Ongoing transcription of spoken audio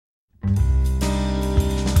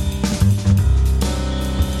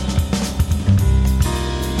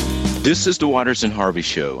This is the Waters and Harvey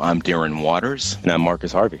Show. I'm Darren Waters. And I'm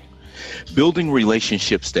Marcus Harvey. Building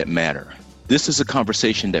relationships that matter. This is a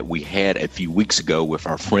conversation that we had a few weeks ago with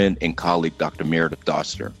our friend and colleague, Dr. Meredith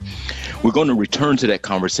Doster. We're going to return to that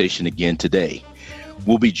conversation again today.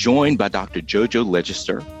 We'll be joined by Dr. JoJo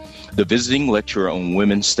Ledgister, the visiting lecturer on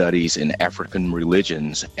women's studies in African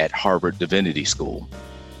religions at Harvard Divinity School.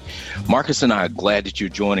 Marcus and I are glad that you're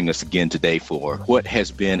joining us again today for what has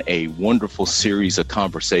been a wonderful series of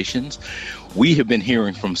conversations. We have been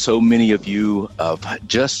hearing from so many of you of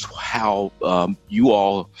just how you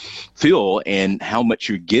all feel and how much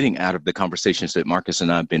you're getting out of the conversations that Marcus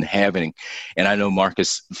and I have been having. And I know,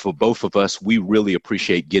 Marcus, for both of us, we really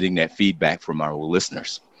appreciate getting that feedback from our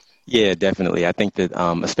listeners. Yeah, definitely. I think that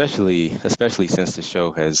especially since the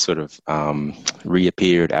show has sort of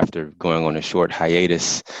reappeared after going on a short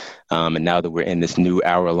hiatus, and now that we're in this new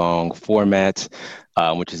hour-long format,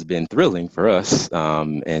 which has been thrilling for us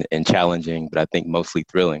and challenging, but I think mostly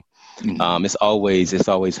thrilling. Mm-hmm. It's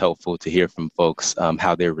always helpful to hear from folks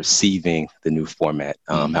how they're receiving the new format,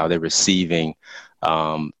 how they're receiving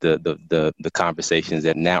the conversations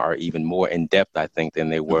that now are even more in depth, I think, than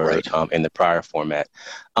they were in the prior format.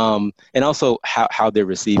 And also how they're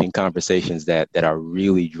receiving conversations that are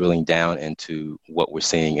really drilling down into what we're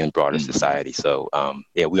seeing in broader society. So,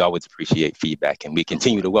 we always appreciate feedback and we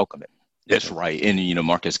continue to welcome it. That's right. And,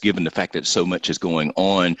 Marcus, given the fact that so much is going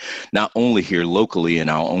on, not only here locally in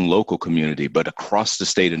our own local community, but across the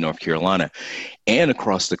state of North Carolina and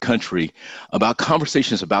across the country about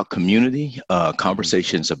conversations about community,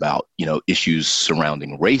 conversations about, issues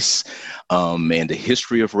surrounding race and the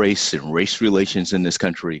history of race and race relations in this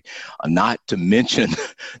country, not to mention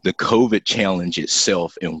the COVID challenge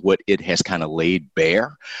itself and what it has kind of laid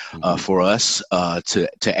bare for us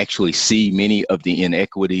to actually see many of the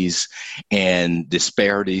inequities and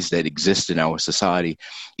disparities that exist in our society.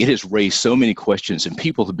 It has raised so many questions, and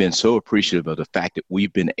people have been so appreciative of the fact that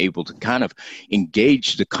we've been able to kind of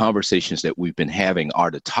engage the conversations that we've been having,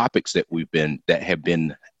 are the topics that have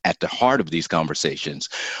been at the heart of these conversations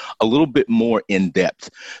a little bit more in depth.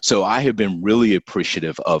 So I have been really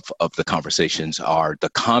appreciative of the conversations,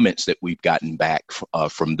 the comments that we've gotten back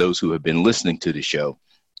from those who have been listening to the show.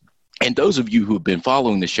 And those of you who have been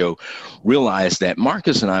following the show realize that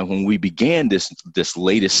Marcus and I, when we began this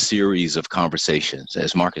latest series of conversations,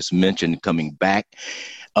 as Marcus mentioned, coming back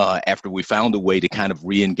after we found a way to kind of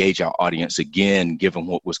re-engage our audience again, given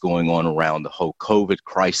what was going on around the whole COVID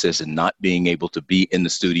crisis and not being able to be in the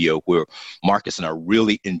studio where Marcus and I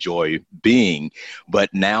really enjoy being,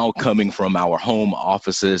 but now coming from our home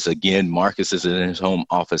offices, again, Marcus is in his home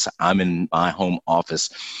office, I'm in my home office,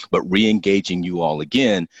 but re-engaging you all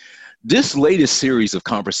again. This latest series of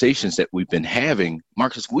conversations that we've been having,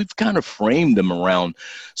 Marcus, we've kind of framed them around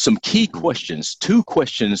some key questions, 2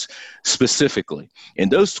 questions specifically. And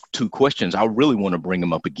those 2 questions, I really want to bring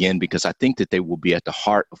them up again because I think that they will be at the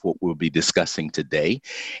heart of what we'll be discussing today.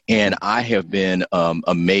 And I have been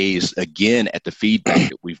amazed again at the feedback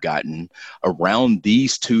that we've gotten around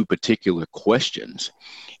these 2 particular questions.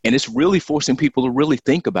 And it's really forcing people to really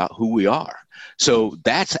think about who we are. So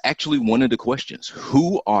that's actually one of the questions.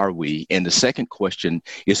 Who are we? And the second question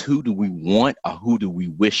is, who do we want or who do we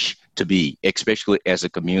wish to be, especially as a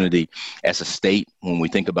community, as a state, when we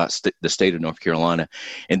think about the state of North Carolina,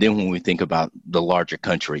 and then when we think about the larger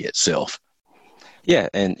country itself. Yeah.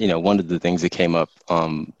 And, one of the things that came up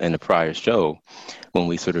in the prior show, when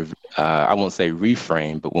we sort of, I won't say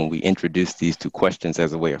reframe, but when we introduced these 2 questions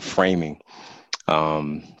as a way of framing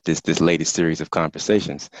this latest series of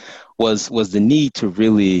conversations was the need to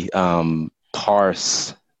really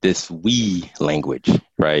parse this we language,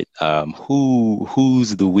 right?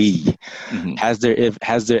 Who's the we? Mm-hmm. Has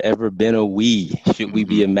there ever been a we? Should we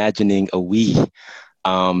be imagining a we?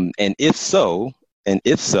 And if so,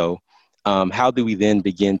 how do we then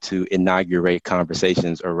begin to inaugurate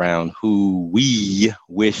conversations around who we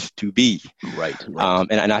wish to be? Right.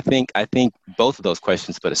 And I think both of those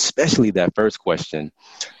questions, but especially that first question,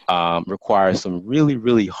 requires some really,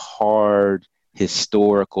 really hard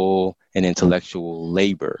historical and intellectual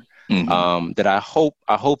labor. Mm-hmm. That I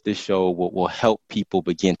hope this show will help people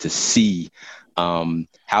begin to see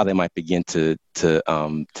how they might begin to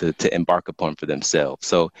embark upon for themselves.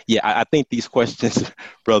 So yeah, I think these questions,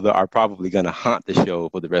 brother, are probably going to haunt the show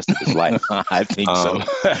for the rest of his life. I think so.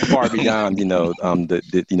 Far beyond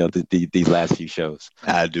these last few shows.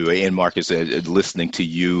 I do. And Marcus, listening to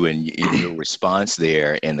you and your response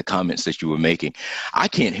there and the comments that you were making, I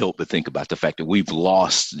can't help but think about the fact that we've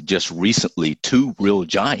lost just recently 2 real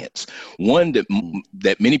giants. One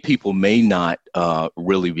that many people may not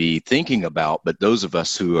really be thinking about, but those of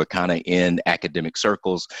us who are kind of in academic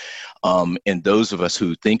circles, and those of us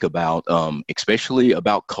who think about, especially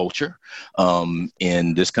about culture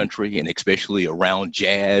in this country, and especially around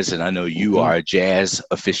jazz. And I know you are a jazz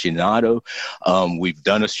aficionado. We've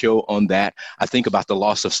done a show on that. I think about the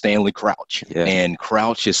loss of Stanley Crouch. Yeah. And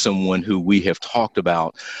Crouch is someone who we have talked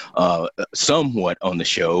about somewhat on the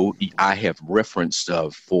show. I have referenced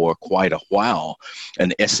for quite a while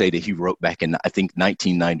an essay that he wrote back in, I think,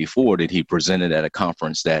 1994 that he presented at a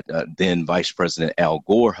conference that then Vice President Al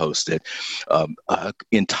Gore hosted,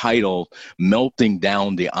 entitled Melting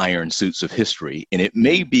Down the Iron Suits of History. And it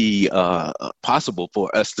may be possible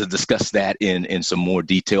for us to discuss that in some more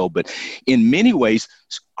detail, but in many ways,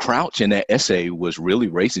 Crouch in that essay was really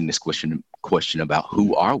raising this question about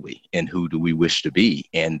who are we and who do we wish to be.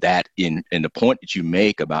 And that in the point that you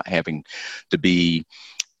make about having to be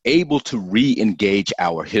able to re-engage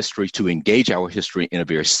our history, to engage our history in a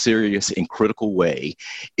very serious and critical way,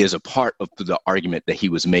 is a part of the argument that he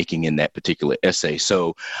was making in that particular essay.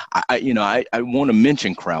 So I want to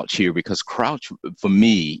mention Crouch here because Crouch, for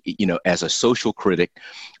me, as a social critic,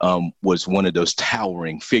 was one of those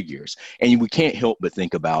towering figures. And we can't help but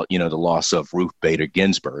think about, the loss of Ruth Bader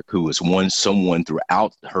Ginsburg, who was someone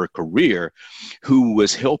throughout her career who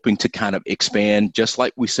was helping to kind of expand, just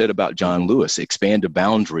like we said about John Lewis, expand the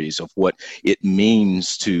boundaries of what it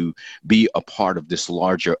means to be a part of this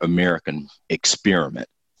larger American experiment.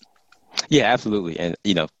 Yeah, absolutely. And,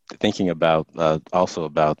 thinking about also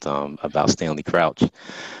about Stanley Crouch,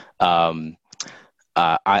 I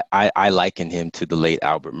liken him to the late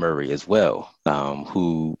Albert Murray as well,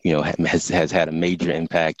 who, has had a major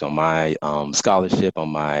impact on my scholarship, on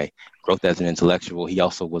my growth as an intellectual. He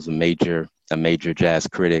also was a major jazz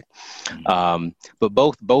critic. But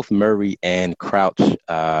both Murray and Crouch,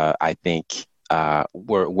 I think,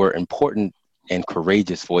 were important and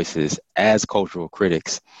courageous voices as cultural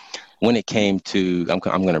critics when it came to, I'm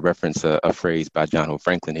going to reference a phrase by John Hope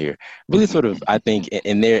Franklin here, really sort of, I think,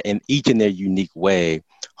 in each in their unique way,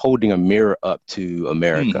 holding a mirror up to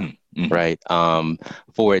America, right?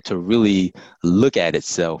 For it to really look at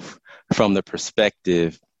itself from the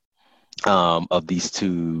perspective of these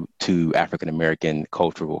two African-American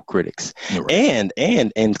cultural critics. Right.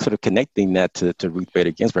 And sort of connecting that to Ruth Bader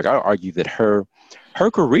Ginsburg, I would argue that her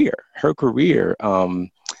career,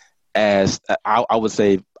 as I would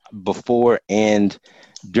say before and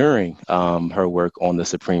during her work on the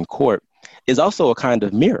Supreme Court, is also a kind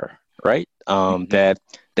of mirror, right? That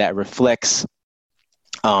reflects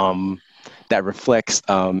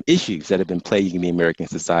issues that have been plaguing the American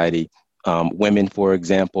society. Women, for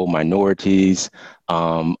example, minorities,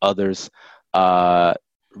 others,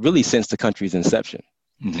 really since the country's inception.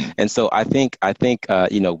 And so I think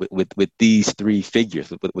with these three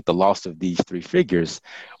figures, with the loss of these three figures,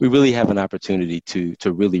 we really have an opportunity to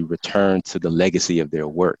really return to the legacy of their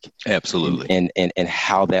work. Absolutely. And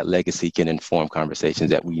how that legacy can inform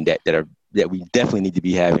conversations that we definitely need to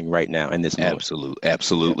be having right now in this moment.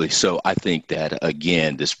 Absolutely. So I think that,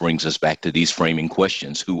 again, this brings us back to these framing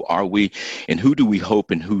questions. Who are we, and who do we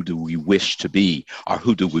hope, and who do we wish to be, or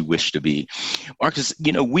who do we wish to be? Marcus,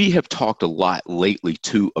 we have talked a lot lately,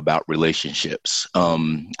 too, about relationships.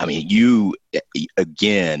 You,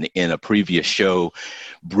 again, in a previous show,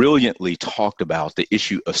 brilliantly talked about the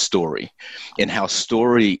issue of story and how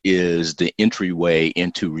story is the entryway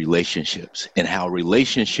into relationships, and how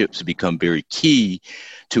relationships become very key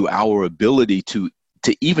to our ability to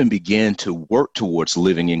even begin to work towards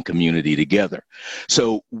living in community together.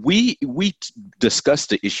 So we discussed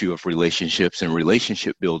the issue of relationships and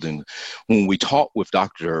relationship building when we talked with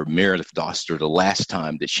Dr. Meredith Doster the last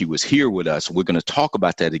time that she was here with us. We're going to talk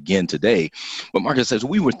about that again today. But Marcus, as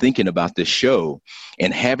we were thinking about this show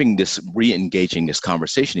and having this re-engaging this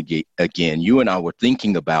conversation again, you and I were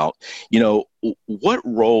thinking about, what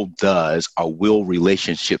role does or will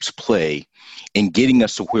relationships play in getting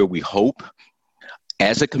us to where we hope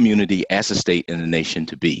as a community, as a state, and a nation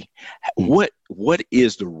to be? What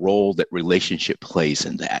is the role that relationship plays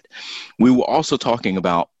in that? We were also talking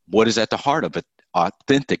about what is at the heart of it.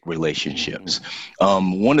 Authentic relationships.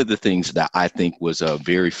 One of the things that I think was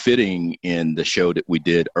very fitting in the show that we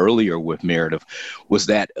did earlier with Meredith was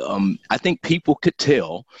that I think people could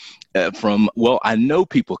tell I know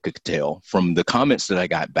people could tell from the comments that I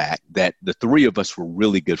got back that the three of us were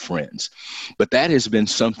really good friends. But that has been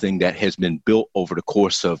something that has been built over the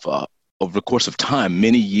course of time,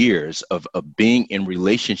 many years of being in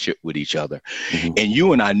relationship with each other. And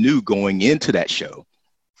you and I knew going into that show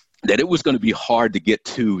that it was going to be hard to get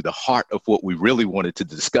to the heart of what we really wanted to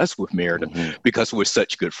discuss with Meredith because we're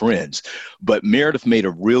such good friends. But Meredith made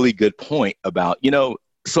a really good point about,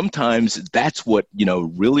 sometimes that's what,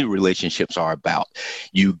 really relationships are about.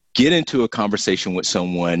 You get into a conversation with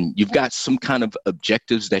someone, you've got some kind of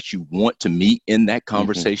objectives that you want to meet in that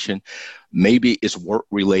conversation. Maybe it's work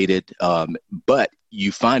related, but you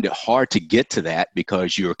find it hard to get to that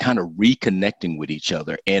because you're kind of reconnecting with each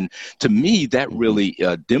other. And to me, that really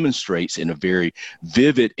demonstrates in a very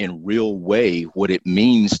vivid and real way what it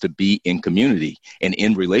means to be in community and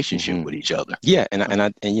in relationship with each other. Yeah.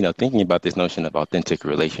 And thinking about this notion of authentic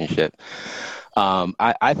relationship,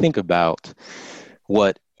 I think about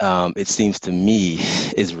what it seems to me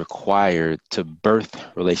is required to birth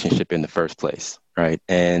relationship in the first place. Right.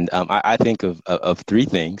 And I think of three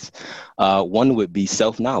things. One would be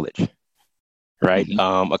self-knowledge, right?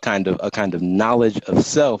 A kind of knowledge of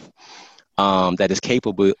self that is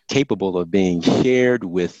capable of being shared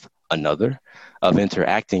with another, of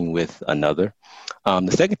interacting with another.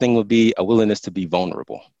 The second thing would be a willingness to be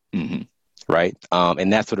vulnerable. Right.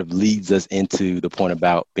 And that sort of leads us into the point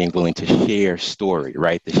about being willing to share story,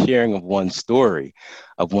 right? The sharing of one's story,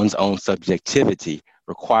 of one's own subjectivity,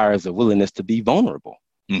 requires a willingness to be vulnerable.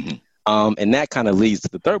 And that kind of leads to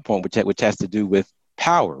the third point, which has to do with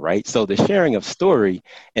power, right? So the sharing of story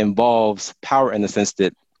involves power in the sense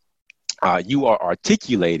that you are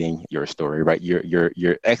articulating your story, right?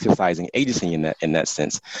 You're exercising agency in that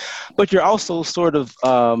sense, but you're also sort of,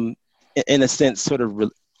 in a sense, sort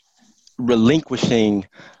of relinquishing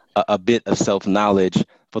a bit of self-knowledge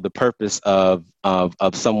for the purpose of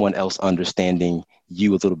someone else understanding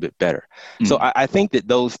you a little bit better. So I think that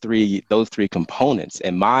those three components,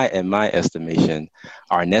 in my estimation,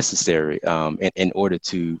 are necessary in order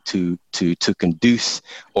to conduce,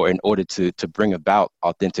 or in order to bring about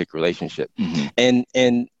authentic relationship.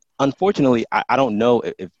 And unfortunately, I don't know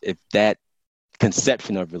if that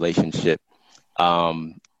conception of relationship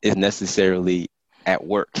is necessarily at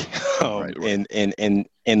work in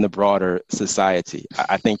the broader society.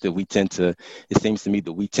 I think that it seems to me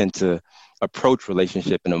that we tend to approach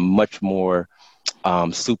relationship in a much more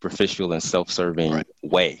superficial and self-serving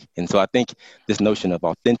way. And so I think this notion of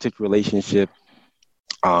authentic relationship,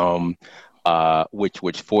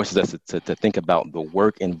 which forces us to think about the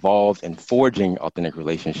work involved in forging authentic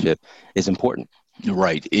relationship, is important.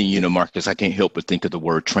 Right. And, Marcus, I can't help but think of the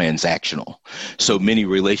word transactional. So many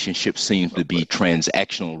relationships seem to be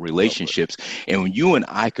transactional relationships. And when you and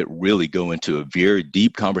I could really go into a very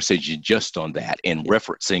deep conversation just on that, and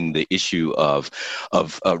referencing the issue of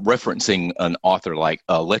referencing an author like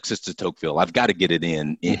Alexis de Tocqueville. I've got to get it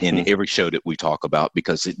in every show that we talk about,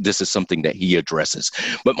 because this is something that he addresses.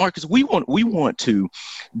 But Marcus, we want to...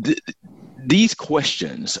 these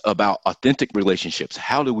questions about authentic relationships,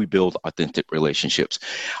 how do we build authentic relationships?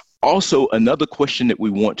 Also, another question that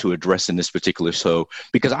we want to address in this particular show,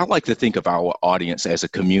 because I like to think of our audience as a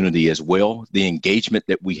community as well, the engagement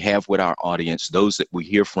that we have with our audience, those that we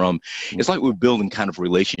hear from, it's like we're building kind of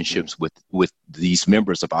relationships with these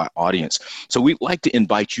members of our audience. So we'd like to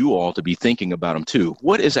invite you all to be thinking about them too.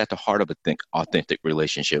 What is at the heart of authentic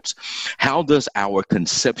relationships? How does our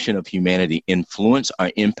conception of humanity influence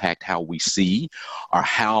or impact how we see or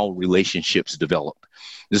how relationships develop?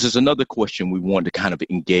 This is another question we want to kind of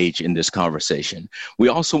engage in this conversation. We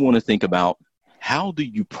also want to think about, how do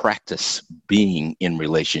you practice being in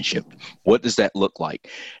relationship? What does that look like?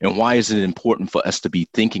 And why is it important for us to be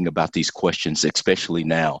thinking about these questions, especially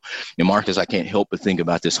now? And Marcus, I can't help but think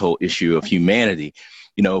about this whole issue of humanity.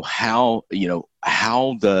 How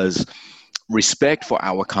does respect for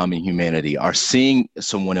our common humanity, or seeing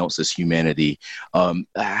someone else's humanity,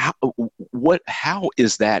 how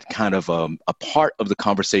is that kind of a part of the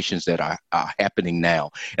conversations that are happening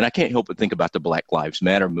now? And I can't help but think about the Black Lives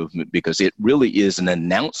Matter movement, because it really is an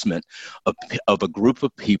announcement of a group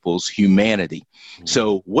of people's humanity.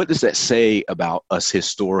 So what does that say about us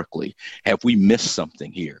historically? Have we missed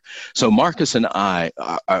something here? So Marcus and I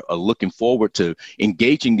are looking forward to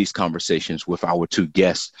engaging these conversations with our two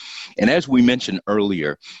guests. And as we mentioned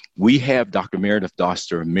earlier, we have Dr. Meredith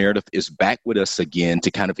Doster. Meredith is back with us again to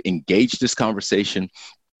kind of engage this conversation.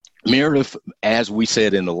 Meredith, as we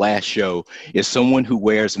said in the last show, is someone who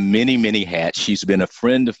wears many, many hats. She's been a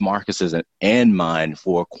friend of Marcus's and mine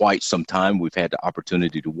for quite some time. We've had the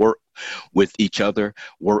opportunity to work with each other,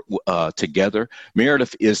 work together.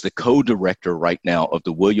 Meredith is the co-director right now of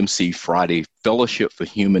the William C. Friday Fellowship for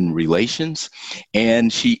Human Relations,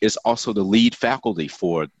 and she is also the lead faculty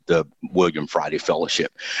for the William Friday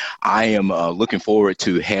Fellowship. I am looking forward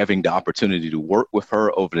to having the opportunity to work with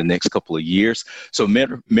her over the next couple of years. So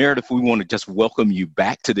Meredith, we want to just welcome you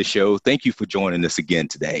back to the show. Thank you for joining us again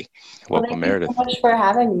today. Welcome, Meredith. Thank you so much for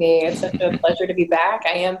having me. It's such a pleasure to be back.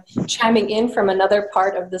 I am chiming in from another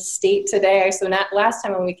part of the state today. So last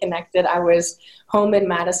time when we connected, I was home in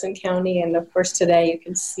Madison County, and of course today you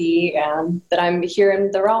can see that I'm here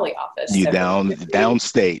in the Raleigh office. You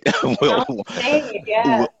downstate. Downstate,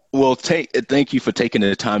 yeah. Well, thank you for taking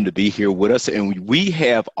the time to be here with us. And we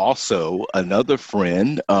have also another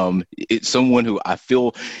friend. It's someone who I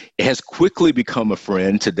feel has quickly become a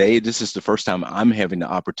friend. Today, this is the first time I'm having the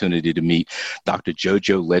opportunity to meet Dr.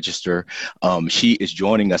 JoJo Ledgister. She is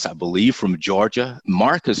joining us, I believe, from Georgia.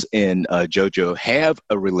 Marcus and JoJo have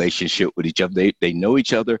a relationship with each other. They know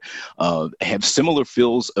each other, have similar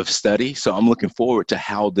fields of study. So I'm looking forward to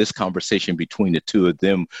how this conversation between the two of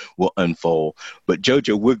them will unfold. But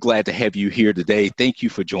JoJo, we're glad to have you here today. Thank you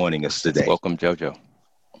for joining us today. Welcome, JoJo.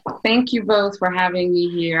 Thank you both for having me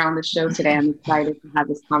here on the show today. I'm excited to have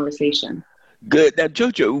this conversation. Good. Now,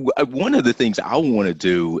 JoJo, one of the things I want to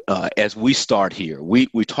do as we start here, we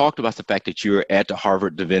talked about the fact that you're at the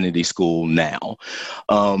Harvard Divinity School now,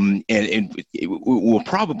 and we'll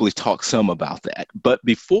probably talk some about that. But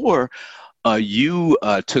before you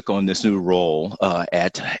took on this new role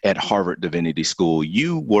at Harvard Divinity School,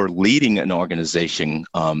 you were leading an organization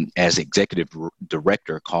as executive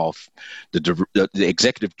director called the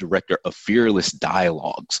Executive Director of Fearless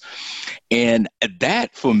Dialogues. And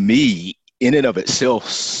that, for me, in and of itself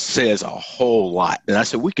says a whole lot. And I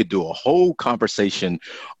said, we could do a whole conversation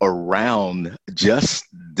around just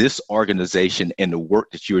this organization and the work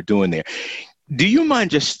that you're doing there. Do you mind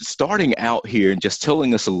just starting out here and just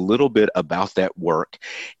telling us a little bit about that work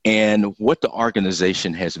and what the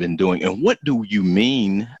organization has been doing? And what do you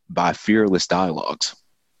mean by Fearless Dialogues?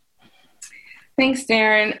 Thanks,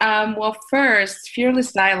 Darren. Well, first,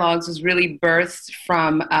 Fearless Dialogues was really birthed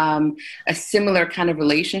from a similar kind of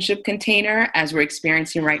relationship container as we're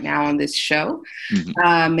experiencing right now on this show.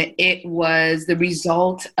 Mm-hmm. It was the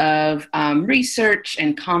result of research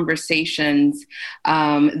and conversations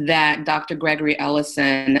that Dr. Gregory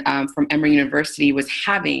Ellison from Emory University was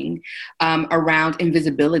having around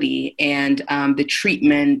invisibility and the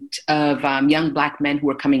treatment of young Black men who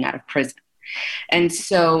were coming out of prison. And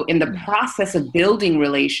so in the process of building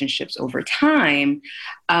relationships over time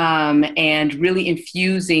and really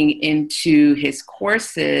infusing into his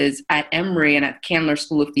courses at Emory and at Candler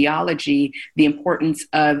School of Theology, the importance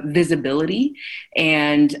of visibility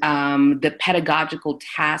and the pedagogical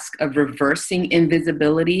task of reversing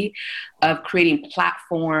invisibility, of creating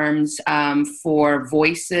platforms for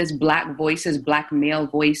voices, Black male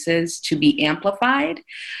voices to be amplified.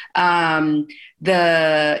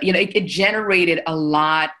 It generated a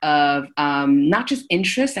lot of not just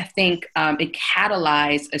interest. I think it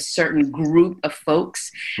catalyzed a certain group of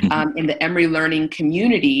folks in the Emory learning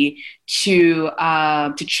community to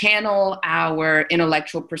channel our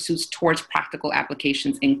intellectual pursuits towards practical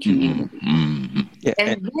applications in community. Mm-hmm. Yeah.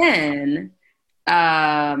 And then,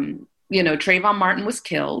 Trayvon Martin was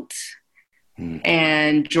killed,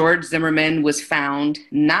 and George Zimmerman was found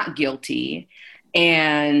not guilty.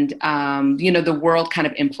 And, the world kind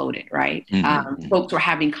of imploded, right? Mm-hmm. Folks were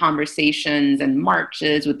having conversations and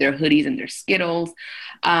marches with their hoodies and their Skittles.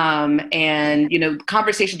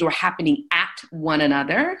 Conversations were happening at one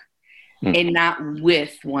another and not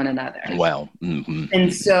with one another. Wow. Mm-hmm.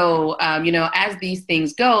 And so, as these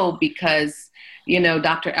things go, because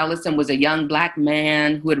Dr. Ellison was a young Black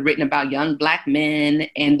man who had written about young Black men,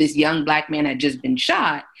 and this young Black man had just been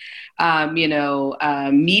shot.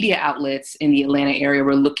 Media outlets in the Atlanta area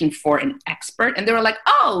were looking for an expert, and they were like,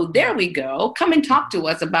 oh, there we go. Come and talk to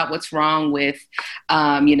us about what's wrong with,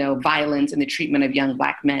 violence and the treatment of young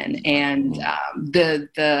Black men. And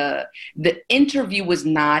the interview was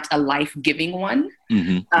not a life-giving one.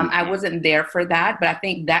 Mm-hmm. I wasn't there for that, but I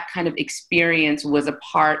think that kind of experience was a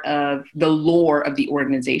part of the lore of the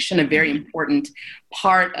organization. A very important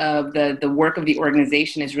part of the work of the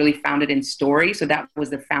organization is really founded in story. So that was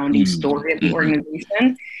the founding story of the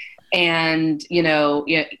organization. And,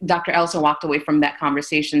 Dr. Ellison walked away from that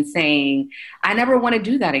conversation saying, I never want to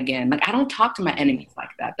do that again. Like, I don't talk to my enemies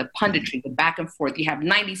like that. The punditry, the back and forth, you have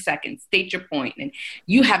 90 seconds, state your point, and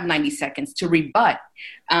you have 90 seconds to rebut.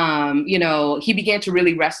 He began to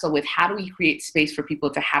really wrestle with how do we create space for people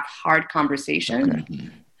to have hard conversations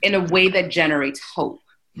in a way that generates hope.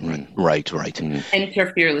 Right.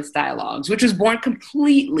 Enter Fearless Dialogues, which was born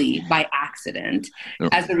completely by accident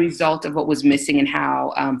as a result of what was missing and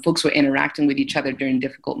how folks were interacting with each other during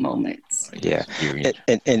difficult moments. Yeah.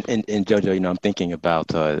 And JoJo, I'm thinking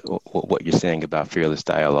about what you're saying about Fearless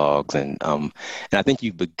Dialogues, and I think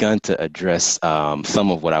you've begun to address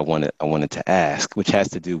some of what I wanted to ask, which has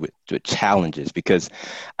to do with challenges, because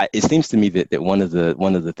it seems to me that one of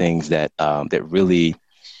the things that really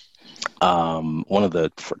one of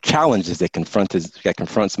the challenges that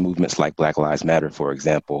confronts movements like Black Lives Matter, for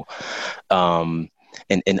example, and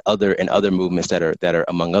other movements that are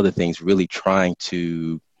among other things really trying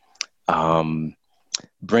to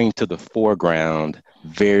bring to the foreground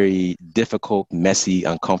very difficult, messy,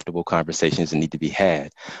 uncomfortable conversations that need to be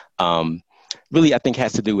had. Really, I think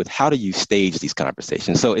has to do with how do you stage these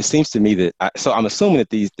conversations. So it seems to me that I'm assuming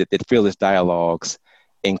that Fearless Dialogues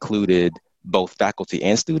included both faculty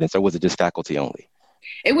and students, or was it just faculty only?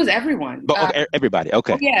 It was everyone. Everybody.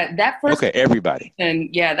 Okay. Yeah, that first. Okay, everybody. And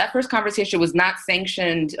yeah, that first conversation was not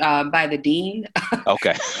sanctioned by the dean.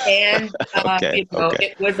 Okay. And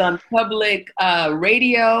it was on public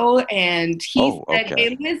radio, and he said,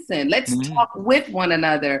 "Hey, listen, let's talk with one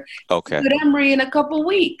another." Okay. With Emory in a couple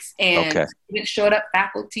weeks, and it showed up,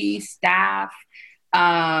 faculty, staff.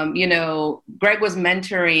 Greg was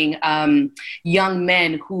mentoring young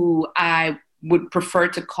men who I would prefer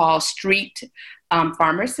to call street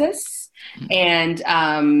pharmacists. And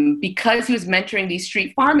because he was mentoring these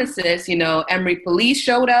street pharmacists, Emory police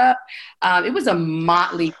showed up. It was a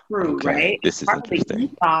motley crew, right? This is interesting. The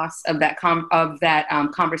ethos of that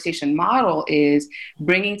conversation model is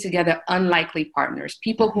bringing together unlikely partners,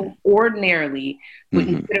 people who ordinarily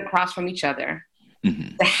wouldn't sit across from each other.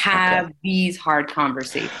 To have these hard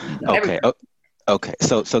conversations. Okay.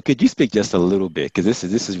 So could you speak just a little bit, because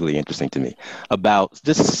this is really interesting to me, about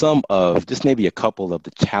just maybe a couple of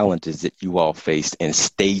the challenges that you all faced in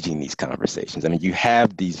staging these conversations. I mean, you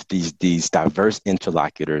have these diverse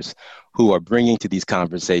interlocutors who are bringing to these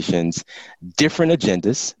conversations different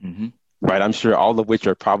agendas. Right, I'm sure all of which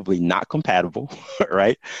are probably not compatible,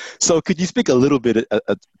 right? So could you speak a little bit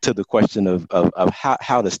to the question of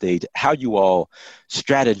how to stage, how you all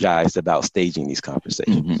strategized about staging these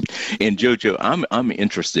conversations? And JoJo, I'm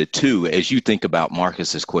interested too, as you think about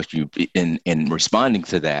Marcus's question in responding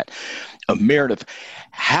to that. Meredith,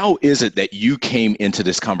 how is it that you came into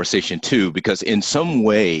this conversation too? Because in some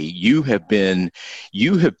way you have been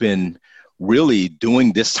really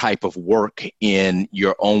doing this type of work in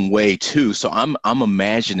your own way too. So I'm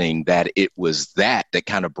imagining that it was that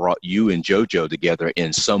kind of brought you and JoJo together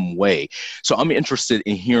in some way. So I'm interested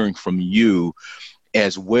in hearing from you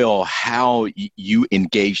as well, how you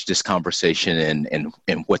engaged this conversation and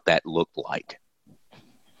what that looked like.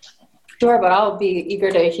 Sure, but I'll be eager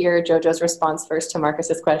to hear JoJo's response first to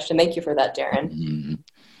Marcus's question. Thank you for that, Darren.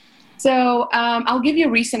 So I'll give you a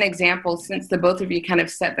recent example, since the both of you kind of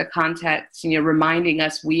set the context, reminding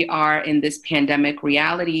us we are in this pandemic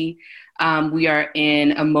reality. We are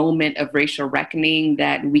in a moment of racial reckoning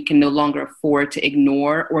that we can no longer afford to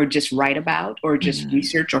ignore or just write about or just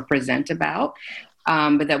research or present about,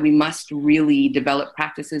 but that we must really develop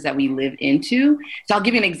practices that we live into. So I'll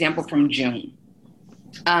give you an example from June.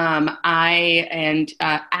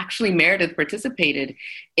 Actually Meredith participated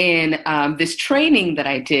in this training that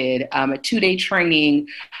I did, a 2-day training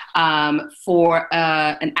for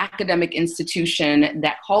an academic institution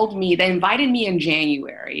that invited me in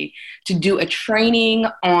January to do a training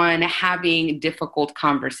on having difficult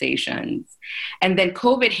conversations. And then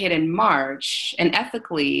COVID hit in March, and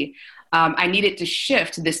ethically, I needed to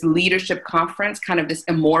shift this leadership conference, kind of this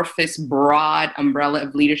amorphous, broad umbrella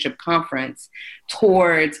of leadership conference,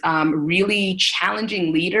 towards really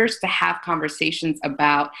challenging leaders to have conversations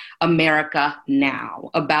about America now,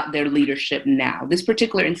 about their leadership now. This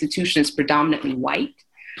particular institution is predominantly white.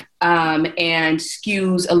 And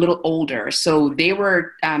skews a little older. So they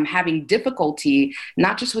were having difficulty,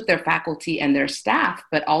 not just with their faculty and their staff,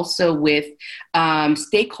 but also with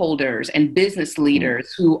stakeholders and business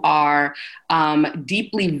leaders who are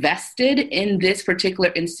deeply vested in this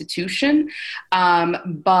particular institution.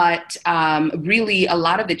 But really, a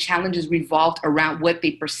lot of the challenges revolved around what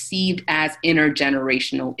they perceived as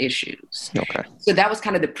intergenerational issues. Okay. So that was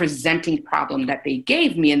kind of the presenting problem that they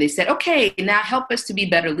gave me. And they said, okay, now help us to be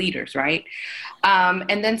better leaders, right?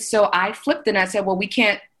 And then so I flipped and I said, well, we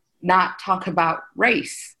can't not talk about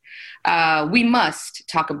race. We must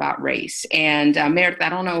talk about race. And Meredith, I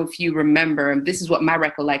don't know if you remember, this is what my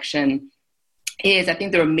recollection is. I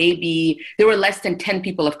think there were less than 10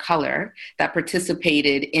 people of color that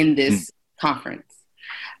participated in this conference.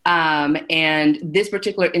 And this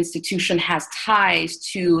particular institution has ties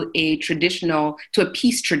to a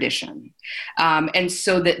peace tradition. And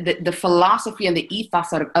so the philosophy and the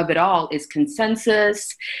ethos of it all is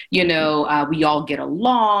consensus. We all get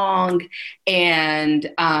along, and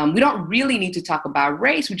we don't really need to talk about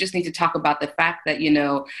race. We just need to talk about the fact that,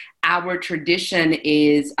 our tradition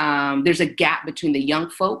is, there's a gap between the young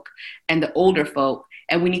folk and the older folk,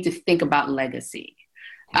 and we need to think about legacy.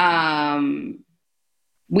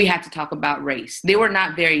 We had to talk about race. They were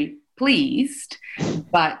not very pleased,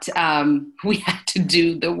 but we had to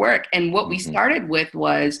do the work. And what we started with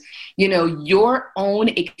was, your own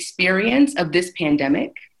experience of this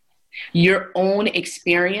pandemic, your own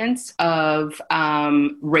experience of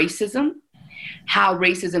racism, how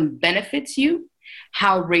racism benefits you,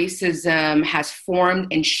 how racism has formed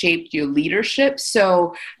and shaped your leadership.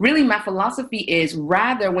 So really my philosophy is,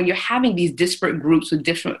 rather, when you're having these disparate groups with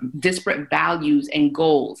disparate values and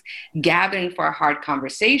goals gathering for a hard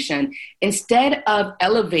conversation, instead of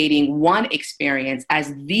elevating one experience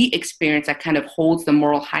as the experience that kind of holds the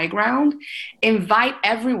moral high ground, invite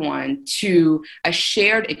everyone to a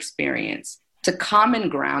shared experience, to common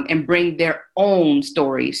ground, and bring their own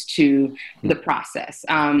stories to the process.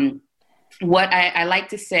 What I like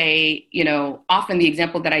to say, often the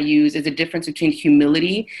example that I use is the difference between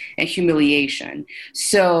humility and humiliation.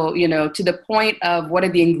 So, to the point of what are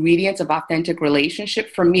the ingredients of authentic relationship,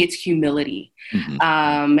 for me, it's humility.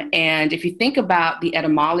 And if you think about the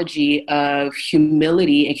etymology of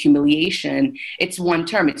humility and humiliation, it's one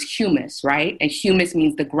term, it's humus, right? And humus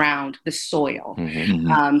means the ground, the soil.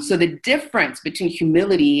 So the difference between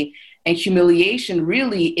humility and humiliation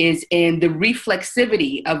really is in the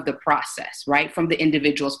reflexivity of the process, right? From the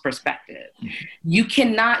individual's perspective.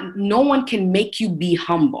 No one can make you be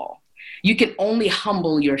humble. You can only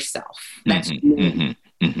humble yourself. That's humility.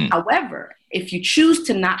 However, if you choose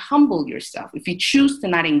to not humble yourself, if you choose to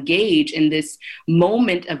not engage in this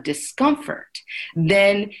moment of discomfort,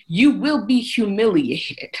 then you will be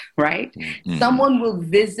humiliated, right? Someone will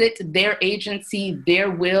visit their agency,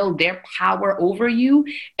 their will, their power over you,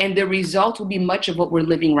 and the result will be much of what we're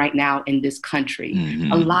living right now in this country.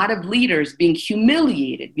 A lot of leaders being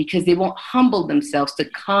humiliated because they won't humble themselves to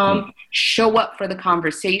come, show up for the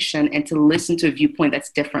conversation, and to listen to a viewpoint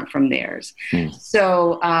that's different from theirs.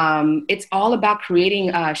 So it's all about creating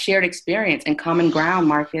a shared experience and common ground,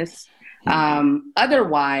 Marcus.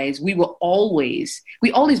 Otherwise, we always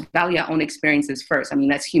value our own experiences first. I mean,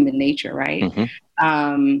 that's human nature, right?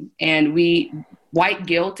 And white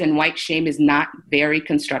guilt and white shame is not very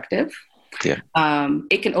constructive.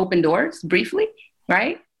 It can open doors briefly,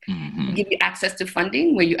 right? Give you access to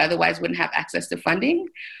funding where you otherwise wouldn't have access to funding.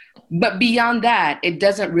 But beyond that, it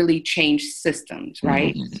doesn't really change systems,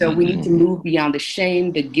 right? So we need to move beyond the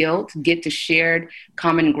shame, the guilt, get to shared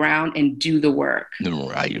common ground, and do the work.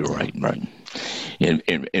 Right.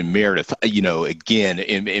 And Meredith, again,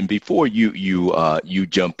 and before you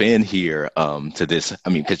jump in here to this, I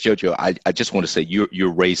mean, because JoJo, I just want to say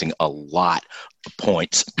you're raising a lot of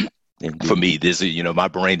points. For me, this is, my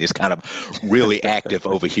brain is kind of really active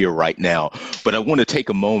over here right now. But I want to take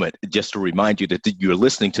a moment just to remind you that you're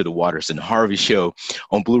listening to the Waters and Harvey Show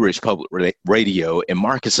on Blue Ridge Public Radio. And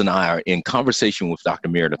Marcus and I are in conversation with Dr.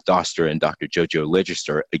 Meredith Doster and Dr. JoJo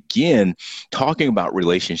Ledgister, again, talking about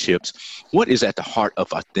relationships. What is at the heart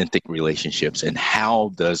of authentic relationships, and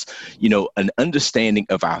how does, an understanding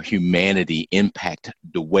of our humanity impact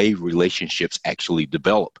the way relationships actually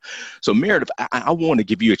develop? So Meredith, I want to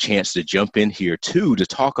give you a chance to jump in here too, to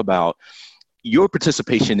talk about your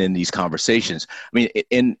participation in these conversations. I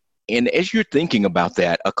mean, and as you're thinking about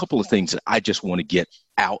that, a couple of things that I just want to get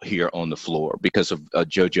out here on the floor because of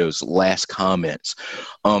JoJo's last comments.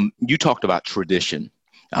 You talked about tradition.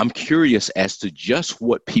 I'm curious as to just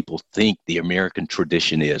what people think the American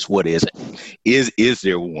tradition is. What is it? Is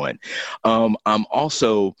there one? I'm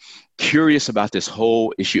also curious about this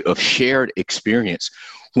whole issue of shared experience.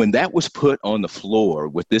 When that was put on the floor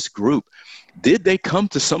with this group, did they come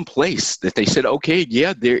to some place that they said, okay,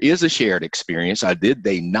 yeah, there is a shared experience, or did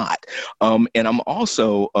they not? And I'm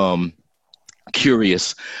also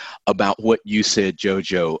curious about what you said,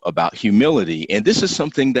 JoJo, about humility. And this is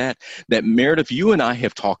something that Meredith, you and I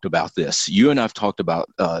have talked about this. You and I have talked about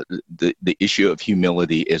the issue of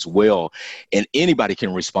humility as well. And anybody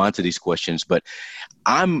can respond to these questions. But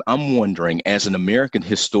I'm wondering, as an American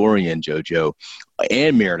historian, JoJo,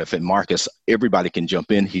 and Meredith and Marcus, everybody can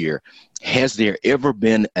jump in here. Has there ever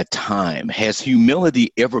been a time, has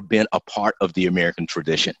humility ever been a part of the American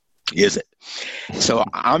tradition? Is it? So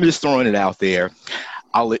I'm just throwing it out there.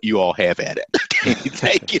 I'll let you all have at it.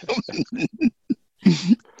 Thank you.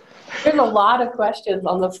 There's a lot of questions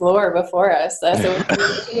on the floor before us, so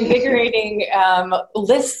it's an invigorating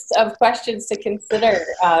list of questions to consider.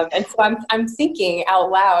 And so I'm thinking out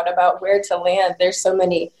loud about where to land. There's so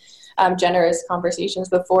many generous conversations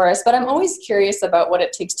before us, but I'm always curious about what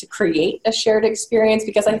it takes to create a shared experience,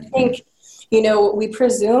 because I think, we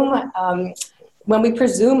presume when we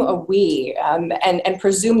presume a we and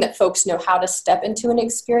presume that folks know how to step into an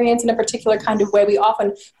experience in a particular kind of way, we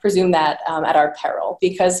often presume that at our peril,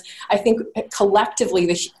 because I think collectively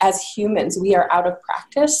as humans, we are out of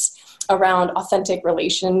practice around authentic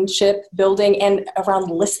relationship building and around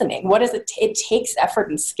listening. What is it? It takes effort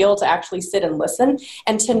and skill to actually sit and listen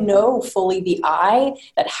and to know fully the I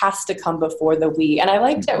that has to come before the we. And I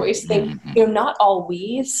like to always think, not all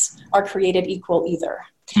we's are created equal either.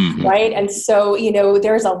 Mm-hmm. Right. And so,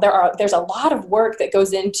 there's a lot of work that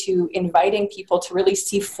goes into inviting people to really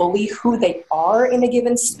see fully who they are in a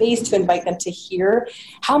given space, to invite them to hear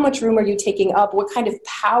how much room are you taking up? What kind of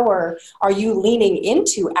power are you leaning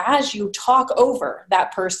into as you talk over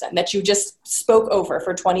that person that you just spoke over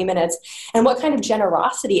for 20 minutes? And what kind of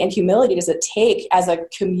generosity and humility does it take as a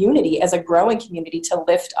community, as a growing community, to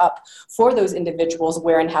lift up for those individuals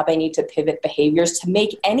where and how they need to pivot behaviors to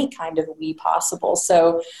make any kind of we possible?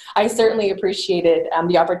 So I certainly appreciated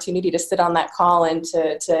the opportunity to sit on that call and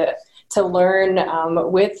to learn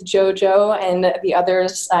with JoJo and the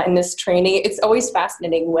others in this training. It's always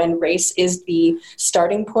fascinating when race is the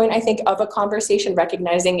starting point, I think, of a conversation,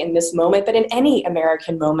 recognizing in this moment, but in any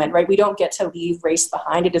American moment, right? We don't get to leave race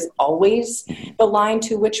behind. It is always the line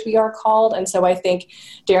to which we are called. And so I think,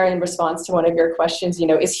 Darren, in response to one of your questions,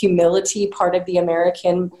 is humility part of the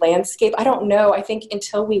American landscape? I don't know. I think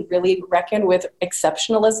until we really reckon with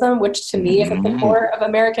exceptionalism, which to me is at the core of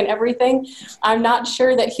American everything, I'm not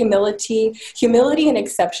sure that humility and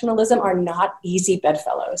exceptionalism are not easy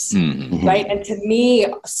bedfellows, right? And to me,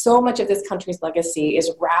 so much of this country's legacy is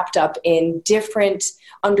wrapped up in different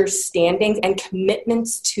understandings and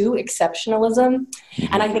commitments to exceptionalism.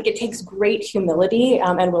 And I think it takes great humility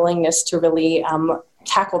and willingness to really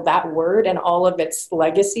tackle that word and all of its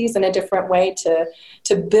legacies in a different way to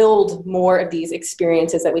build more of these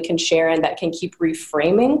experiences that we can share and that can keep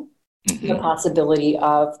reframing the possibility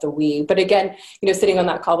of the we. But again, sitting on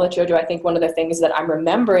that call with JoJo, I think one of the things that I'm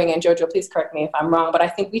remembering, and JoJo, please correct me if I'm wrong, but I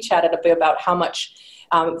think we chatted a bit about how much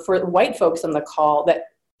for white folks on the call, that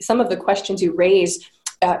some of the questions you raised,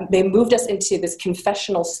 they moved us into this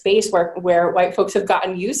confessional space where white folks have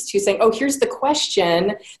gotten used to saying, oh, here's the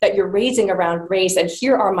question that you're raising around race, and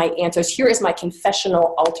here are my answers. Here is my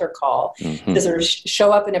confessional altar call. To sort of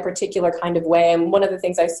show up in a particular kind of way. And one of the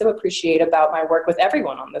things I so appreciate about my work with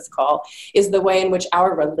everyone on this call is the way in which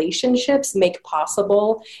our relationships make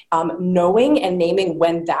possible knowing and naming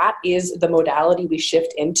when that is the modality we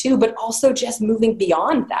shift into, but also just moving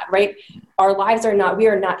beyond that, right? Our lives we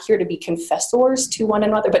are not here to be confessors to one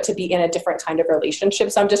another, but to be in a different kind of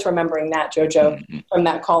relationship. So I'm just remembering that, JoJo, from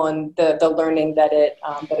that call and the learning that it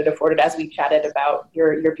afforded as we chatted about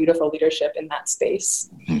your beautiful leadership in that space.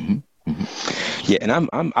 Yeah, and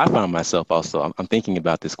I found myself also, I'm thinking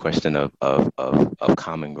about this question of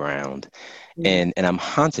common ground, and I'm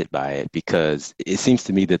haunted by it, because it seems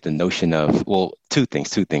to me that the notion of, well, two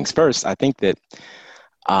things. First, I think that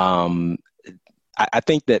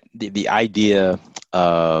the idea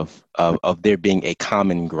of there being a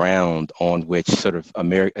common ground on which sort of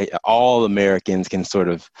all Americans can sort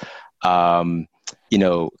of come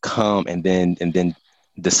and then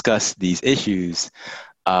discuss these issues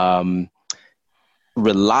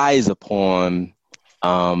relies upon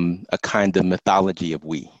a kind of mythology of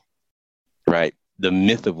we, right? The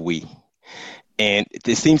myth of we. And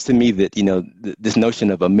it seems to me that, this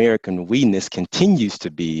notion of American we-ness continues to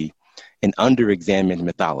be an under-examined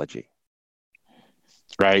mythology,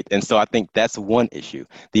 right? And so I think that's one issue.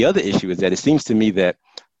 The other issue is that it seems to me that,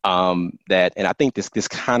 and I think this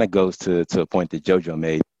kind of goes to a point that JoJo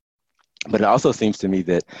made, but it also seems to me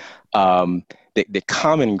that the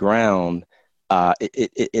common ground,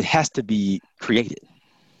 it has to be created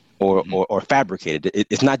or fabricated.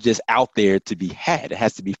 It's not just out there to be had. It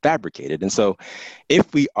has to be fabricated. And so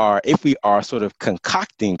if we are sort of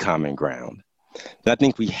concocting common ground, then I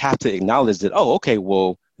think we have to acknowledge that,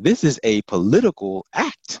 this is a political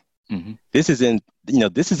act. This is an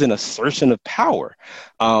assertion of power.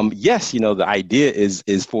 Yes, the idea is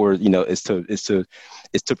to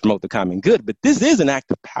promote the common good, but this is an act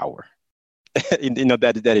of power.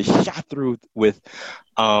 that is shot through with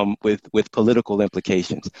political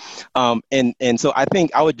implications. And so I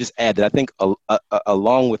think I would just add that I think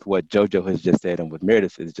along with what JoJo has just said and what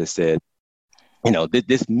Meredith has just said,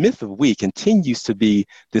 this myth of we continues to be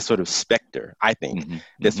this sort of specter, I think,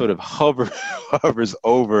 that sort of hovers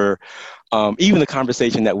over even the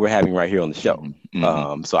conversation that we're having right here on the show.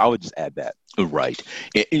 So I would just add that. Right.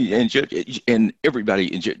 And everybody,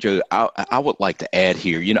 Joe, I would like to add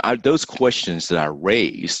here, those questions that I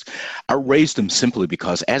raised them simply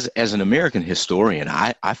because as an American historian,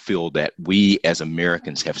 I feel that we as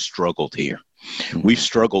Americans have struggled here. We've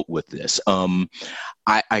struggled with this.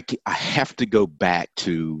 I have to go back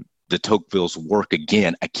to de Tocqueville's work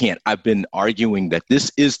again. I can't. I've been arguing that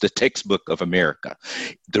this is the textbook of America.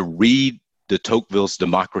 To read de Tocqueville's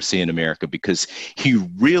Democracy in America, because he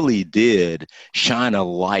really did shine a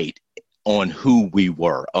light on who we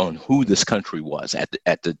were, on who this country was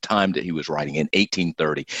at the time that he was writing in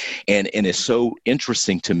 1830. And it's so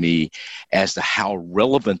interesting to me as to how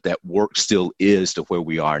relevant that work still is to where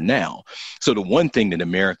we are now. So the one thing that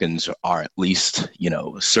Americans are, at least,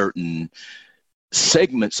 certain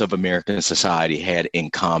segments of American society had in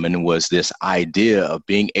common, was this idea of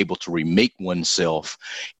being able to remake oneself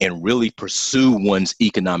and really pursue one's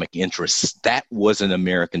economic interests. That was an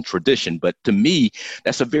American tradition. But to me,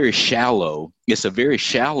 it's a very shallow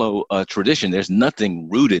tradition. There's nothing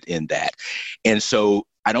rooted in that. And so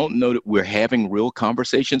I don't know that we're having real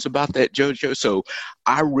conversations about that, JoJo. So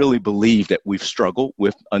I really believe that we've struggled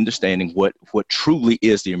with understanding what truly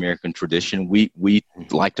is the American tradition. We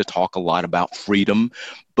like to talk a lot about freedom,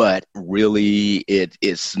 but really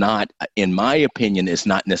it's not, in my opinion, it's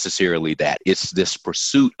not necessarily that. It's this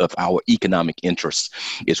pursuit of our economic interests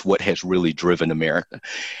is what has really driven America.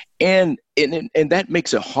 And that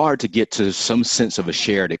makes it hard to get to some sense of a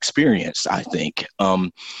shared experience, I think.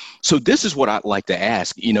 So this is what I'd like to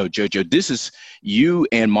ask, JoJo, this is you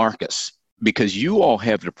and Marcus, because you all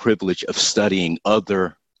have the privilege of studying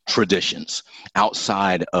other traditions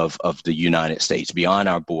outside of the United States, beyond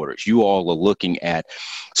our borders. You all are looking at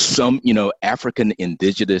some, African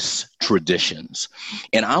indigenous traditions.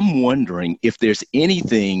 And I'm wondering if there's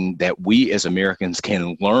anything that we as Americans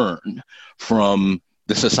can learn from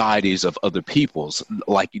the societies of other peoples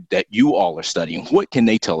like that you all are studying. What can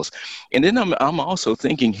they tell us? And then I'm also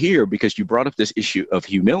thinking here, because you brought up this issue of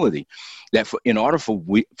humility, that in order for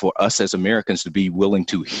us as Americans to be willing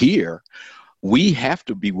to hear, we have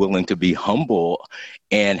to be willing to be humble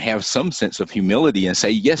and have some sense of humility and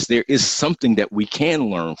say, yes, there is something that we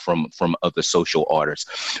can learn from other social orders.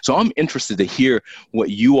 So I'm interested to hear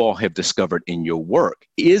what you all have discovered in your work.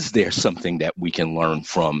 Is there something that we can learn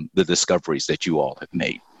from the discoveries that you all have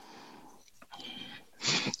made?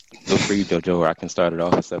 Feel free, JoJo, or I can start it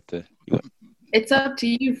off. It's up to you. It's up to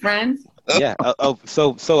you, friends. Yeah.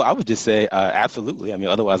 So I would just say absolutely. I mean,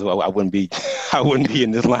 otherwise I wouldn't be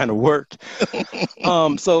in this line of work.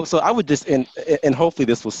 So I would just and hopefully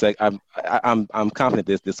this will I'm confident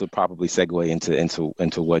this will probably segue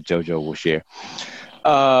into what JoJo will share.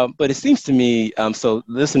 But it seems to me, so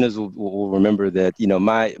listeners will remember that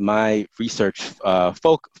my research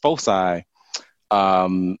foci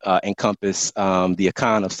encompass the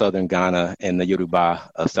Akan of southern Ghana and the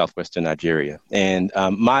Yoruba of southwestern Nigeria. And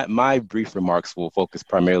my brief remarks will focus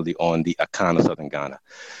primarily on the Akan of southern Ghana.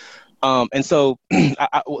 And so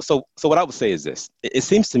what I would say is this. It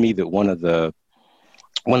seems to me that one of the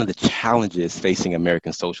challenges facing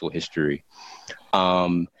American social history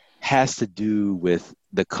has to do with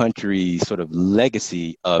the country's sort of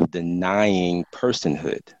legacy of denying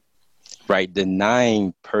personhood. Right,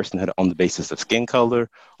 denying personhood on the basis of skin color,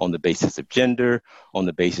 on the basis of gender, on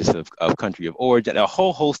the basis of country of origin. A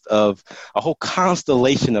whole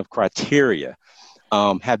constellation of criteria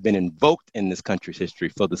have been invoked in this country's history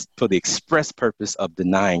for the express purpose of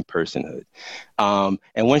denying personhood. And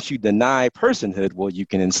once you deny personhood, well, you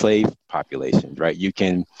can enslave populations, right? You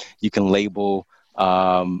can label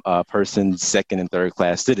persons second and third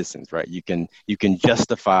class citizens, right? You can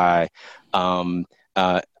justify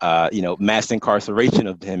mass incarceration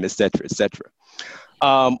of them, et cetera, et cetera.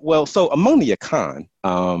 So among the Akan,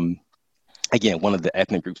 again, one of the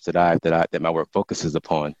ethnic groups that my work focuses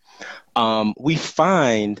upon, we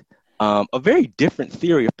find a very different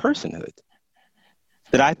theory of personhood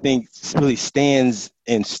that I think really stands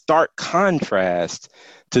in stark contrast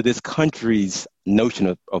to this country's notion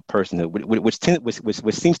of personhood,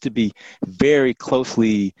 which seems to be very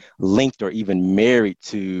closely linked or even married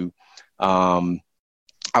to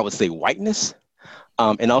I would say whiteness,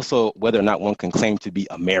 and also whether or not one can claim to be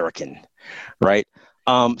American, right?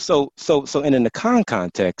 So in an Akan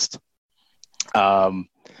context, the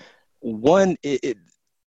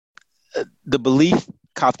belief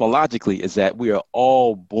cosmologically is that we are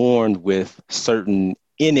all born with certain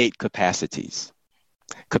innate capacities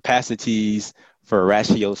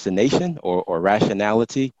ratiocination or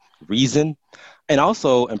rationality, reason, and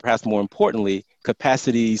also, and perhaps more importantly,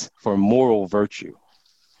 capacities for moral virtue,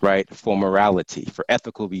 right? For morality, for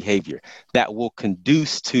ethical behavior that will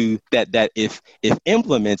conduce to that if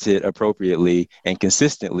implemented appropriately and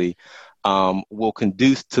consistently, will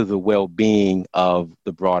conduce to the well-being of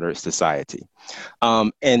the broader society.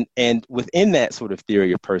 And within that sort of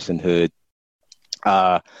theory of personhood,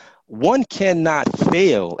 one cannot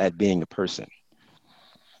fail at being a person,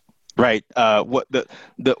 right? What the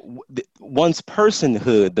one's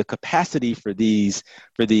personhood, the capacity for these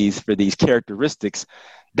characteristics,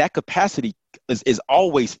 that capacity is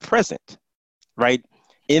always present, right,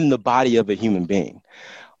 in the body of a human being.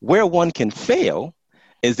 Where one can fail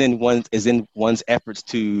is in one's efforts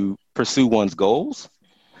to pursue one's goals.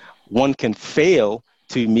 One can fail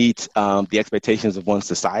to meet the expectations of one's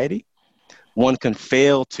society. One can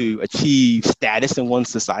fail to achieve status in one's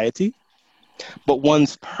society, but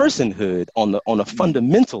one's personhood on a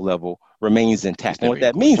fundamental level remains intact. And what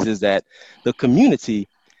that means is that the community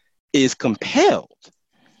is compelled,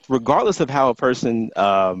 regardless of how a person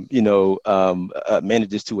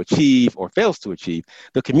manages to achieve or fails to achieve,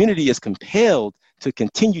 the community is compelled to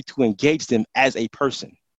continue to engage them as a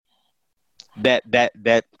person that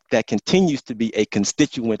continues to be a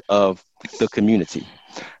constituent of the community,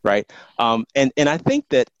 right? And I think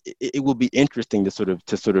that it will be interesting to sort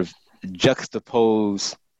of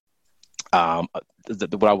juxtapose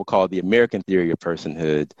what I would call the American theory of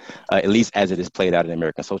personhood, at least as it is played out in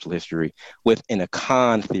American social history, with an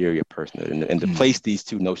Akan theory of personhood, and to place these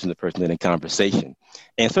two notions of personhood in conversation,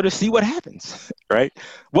 and sort of see what happens, right?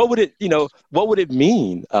 What would it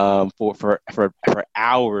mean for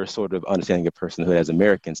our sort of understanding of personhood as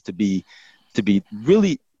Americans to be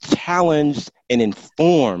really challenged and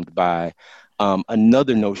informed by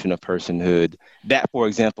another notion of personhood that, for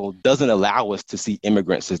example, doesn't allow us to see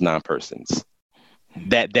immigrants as non-persons,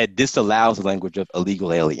 that disallows the language of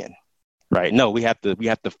illegal alien, right? No, we have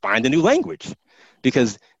to find a new language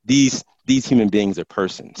because these human beings are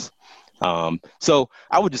persons. So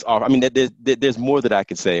I would just offer. I mean, there's more that I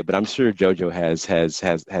could say, but I'm sure JoJo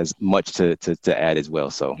has much to add as well.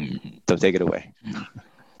 So take it away.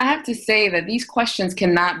 I have to say that these questions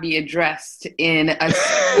cannot be addressed in a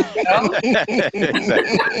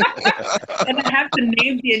and I have to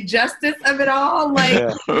name the injustice of it all.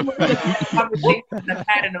 Like, conversations I've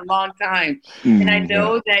had in a long time. And I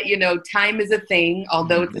know that, time is a thing,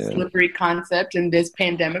 although it's a slippery concept in this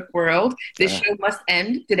pandemic world. This show must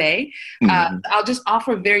end today. I'll just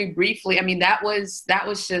offer very briefly. I mean, that was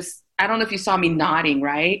just, I don't know if you saw me nodding,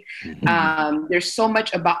 right? There's so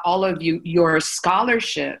much about all of your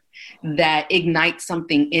scholarship that ignites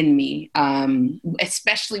something in me,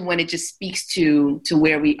 especially when it just speaks to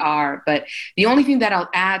where we are. But the only thing that I'll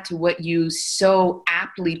add to what you so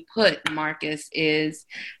aptly put, Marcus, is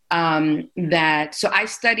that, so I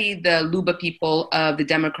studied the Luba people of the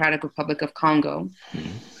Democratic Republic of Congo,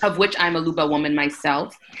 of which I'm a Luba woman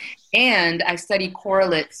myself. And I study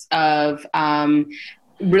correlates of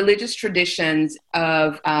religious traditions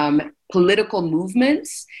of political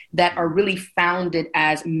movements that are really founded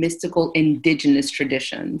as mystical indigenous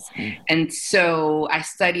traditions. And so I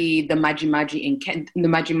study the Maji-Maji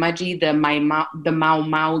the Mau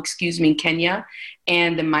Mau, in Kenya,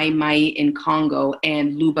 and the Mai Mai in Congo,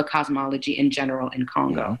 and Luba cosmology in general in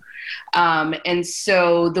Congo. And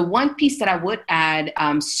so the one piece that I would add,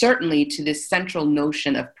 certainly to this central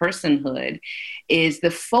notion of personhood, is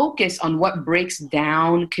the focus on what breaks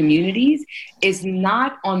down communities is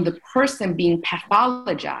not on the person being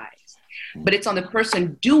pathologized, but it's on the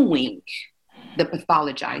person doing the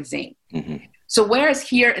pathologizing. So whereas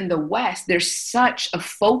here in the West, there's such a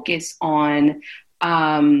focus on,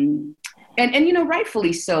 and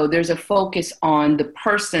rightfully so, there's a focus on the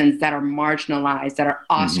persons that are marginalized, that are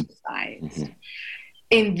ostracized.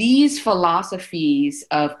 In these philosophies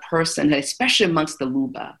of personhood, especially amongst the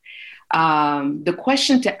Luba, the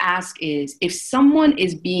question to ask is, if someone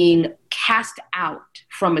is being cast out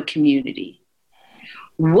from a community,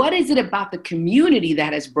 what is it about the community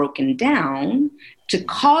that has broken down to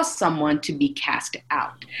cause someone to be cast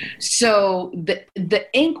out? So the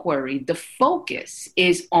inquiry, the focus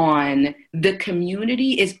is on the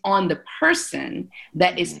community, is on the person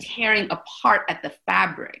that is tearing apart at the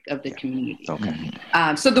fabric of the community.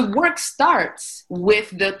 So the work starts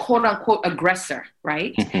with the quote unquote aggressor,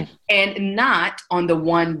 right? And not on the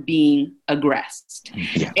one being aggressed.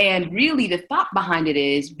 And really the thought behind it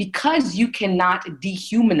is, because you cannot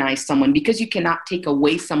dehumanize someone, because you cannot take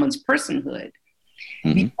away someone's personhood,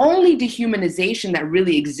 The only dehumanization that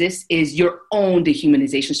really exists is your own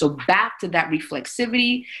dehumanization. So back to that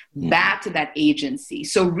reflexivity, back to that agency.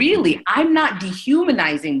 So really, I'm not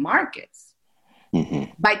dehumanizing Marcus.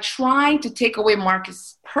 By trying to take away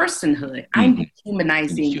Marcus' personhood, I'm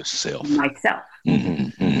dehumanizing myself.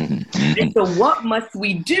 And so what must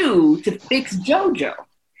we do to fix JoJo?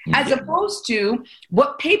 As opposed to,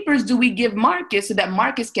 what papers do we give Marcus so that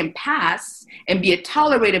Marcus can pass and be a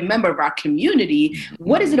tolerated member of our community?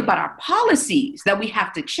 What is it about our policies that we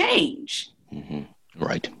have to change?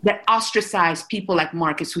 Right. That ostracize people like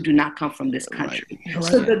Marcus who do not come from this country. Right.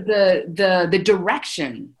 So the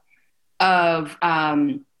direction of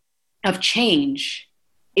change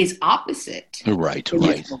is opposite. Right.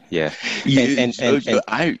 Yeah.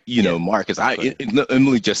 Marcus, let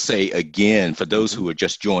me just say again, for those who are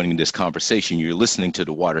just joining this conversation, you're listening to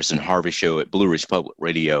the Waters and Harvey Show at Blue Ridge Public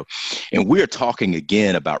Radio. And we're talking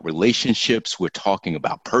again about relationships. We're talking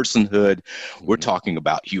about personhood. We're talking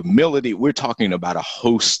about humility. We're talking about a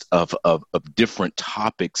host of different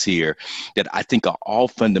topics here that I think are all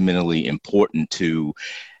fundamentally important to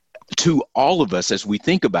all of us as we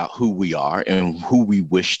think about who we are and who we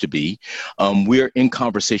wish to be. We're in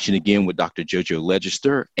conversation again with Dr. JoJo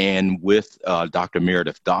Ledgister and with Dr.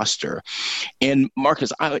 Meredith Doster. And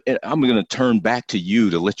Marcus, I'm going to turn back to you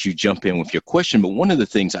to let you jump in with your question. But one of the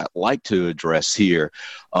things I'd like to address here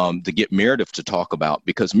to get Meredith to talk about,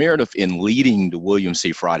 because Meredith, in leading the William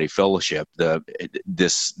C. Friday Fellowship,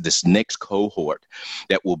 this next cohort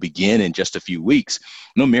that will begin in just a few weeks,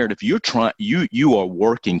 Meredith, you are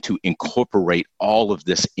working to incorporate all of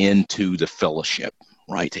this into the fellowship,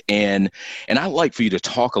 right? And I'd like for you to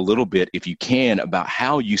talk a little bit, if you can, about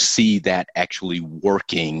how you see that actually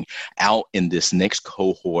working out in this next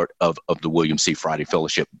cohort of the William C. Friday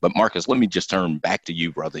Fellowship. But Marcus, let me just turn back to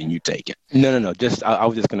you, brother, and you take it. No. I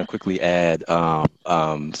was just going to quickly add,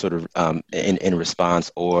 in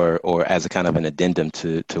response or as a kind of an addendum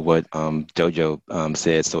to what JoJo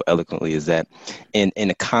said so eloquently, is that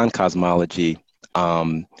in a cosmology,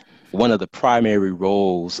 one of the primary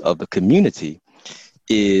roles of the community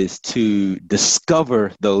is to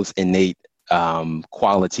discover those innate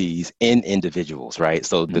qualities in individuals, right?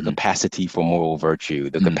 So the capacity for moral virtue,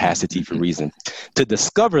 the capacity for reason, to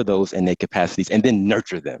discover those innate capacities and then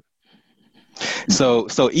nurture them. So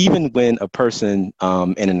even when a person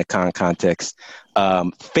in an Akan context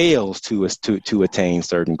fails to attain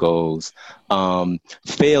certain goals,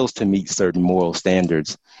 fails to meet certain moral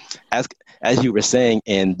standards, as you were saying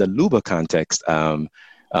in the Luba context,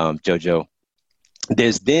 JoJo,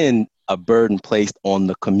 there's then a burden placed on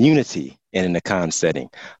the community in an Akan setting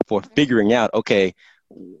for figuring out, okay,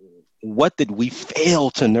 what did we fail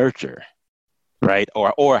to nurture, right?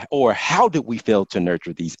 Or how did we fail to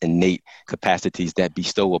nurture these innate capacities that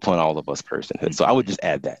bestow upon all of us personhood? So I would just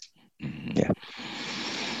add that. Yeah.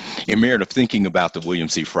 And Meredith, thinking about the William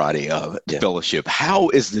C. Friday Fellowship, how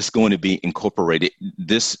is this going to be incorporated?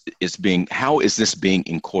 How is this being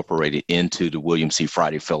incorporated into the William C.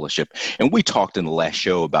 Friday Fellowship? And we talked in the last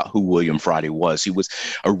show about who William Friday was. He was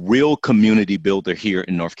a real community builder here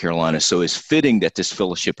in North Carolina. So it's fitting that this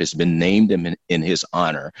fellowship has been named in his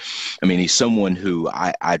honor. I mean, he's someone who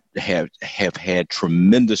I have had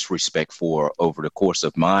tremendous respect for over the course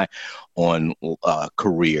of my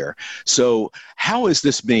career. So how is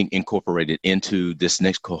this being incorporated into this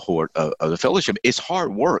next cohort of the fellowship? It's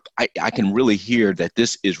hard work. I can really hear that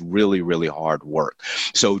this is really, really hard work.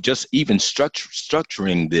 So just even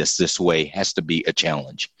structuring this way has to be a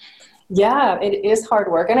challenge. Yeah, it is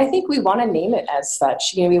hard work. And I think we want to name it as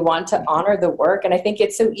such. We want to honor the work. And I think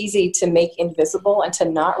it's so easy to make invisible and to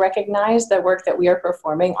not recognize the work that we are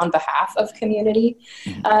performing on behalf of community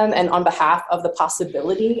and on behalf of the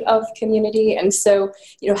possibility of community. And so,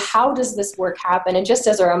 how does this work happen? And just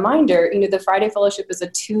as a reminder, the Friday Fellowship is a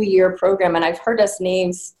 2-year program. And I've heard us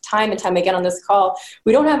name time and time again on this call,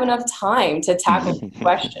 we don't have enough time to tackle these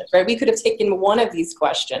questions, right? We could have taken one of these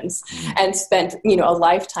questions and spent, a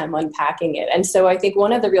lifetime unpacking it. And so I think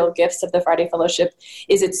one of the real gifts of the Friday Fellowship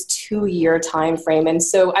is its 2-year time frame. And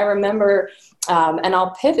so I remember, and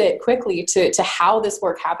I'll pivot quickly to how this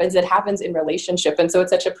work happens. It happens in relationship. And so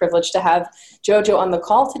it's such a privilege to have JoJo on the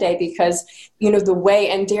call today because, the way,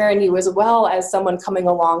 and Darren, you as well as someone coming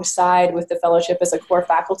alongside with the fellowship as a core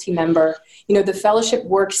faculty member, the fellowship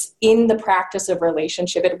works in the practice of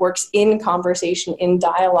relationship. It works in conversation, in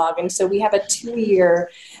dialogue. And so we have a 2-year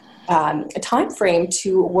time frame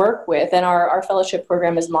to work with. And our fellowship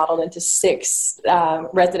program is modeled into 6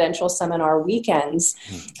 residential seminar weekends.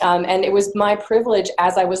 And it was my privilege,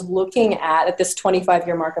 as I was looking at this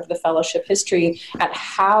 25-year mark of the fellowship history, at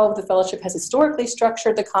how the fellowship has historically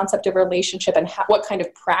structured the concept of relationship and what kind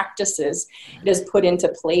of practices it has put into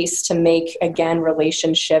place to make, again,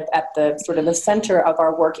 relationship at the sort of the center of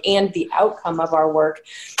our work and the outcome of our work.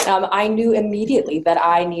 I knew immediately that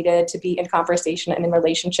I needed to be in conversation and in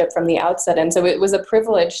relationship from the outset. And so it was a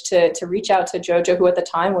privilege to reach out to JoJo, who at the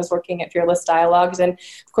time was working at Fearless Dialogues. And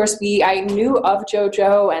of course, I knew of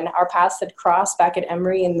JoJo, and our paths had crossed back at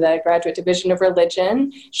Emory in the Graduate Division of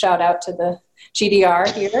Religion. Shout out to the GDR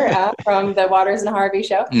here from the Waters and Harvey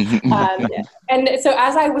show. And so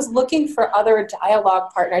as I was looking for other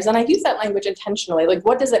dialogue partners, and I use that language intentionally, like,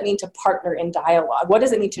 what does it mean to partner in dialogue? What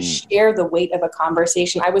does it mean to share the weight of a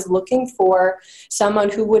conversation? I was looking for someone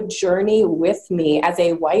who would journey with me as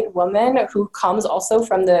a white woman who comes also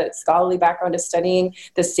from the scholarly background of studying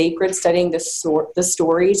the sacred, studying the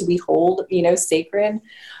stories we hold, sacred.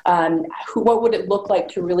 What would it look like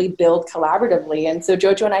to really build collaboratively? And so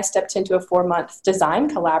JoJo and I stepped into a 4-month design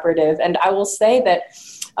collaborative. And I will say that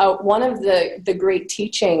one of the great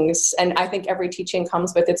teachings, and I think every teaching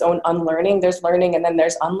comes with its own unlearning. There's learning and then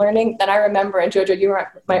there's unlearning. And I remember, and JoJo, you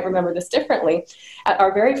might remember this differently, at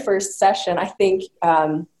our very first session, I think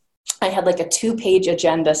I had like a 2-page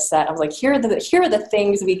agenda set. I was like, here are the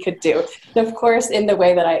things we could do. And of course, in the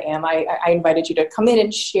way that I am, I invited you to come in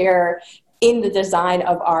and share in the design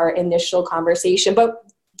of our initial conversation. But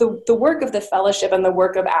the work of the fellowship and the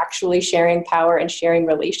work of actually sharing power and sharing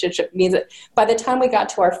relationship means that by the time we got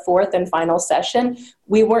to our 4th and final session,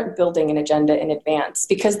 we weren't building an agenda in advance,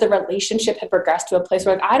 because the relationship had progressed to a place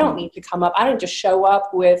where, like, I don't need to come up. I don't just show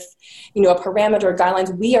up with, a parameter or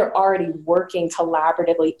guidelines. We are already working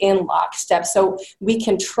collaboratively in lockstep, so we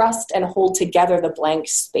can trust and hold together the blank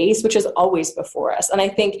space, which is always before us. And I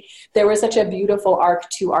think there was such a beautiful arc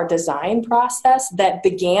to our design process that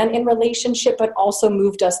began in relationship, but also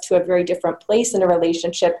moved us to a very different place in a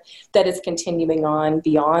relationship that is continuing on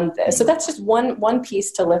beyond this. So that's just one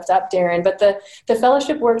piece to lift up, Darren. But the fellowship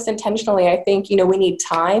works intentionally. I think, we need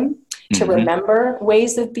time to remember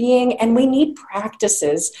ways of being, and we need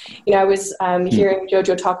practices. I was hearing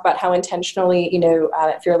JoJo talk about how intentionally,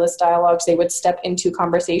 at Fearless Dialogues, they would step into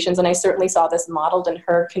conversations. And I certainly saw this modeled in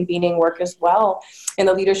her convening work as well, in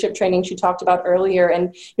the leadership training she talked about earlier.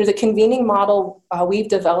 And the convening model we've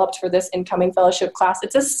developed for this incoming fellowship class,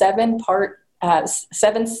 it's a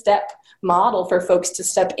 7-step model for folks to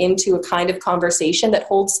step into a kind of conversation that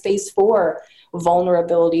holds space for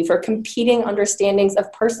vulnerability, for competing understandings of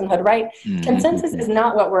personhood, right? Consensus is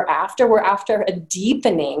not what we're after. We're after a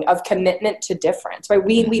deepening of commitment to difference, right?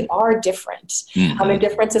 We are different. And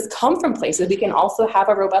differences come from places. We can also have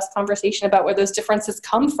a robust conversation about where those differences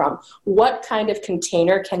come from. What kind of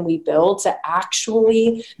container can we build to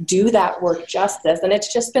actually do that work justice? And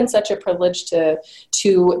it's just been such a privilege to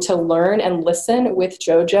learn and listen with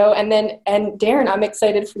JoJo. And Darren, I'm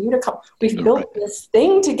excited for you to come. We've built this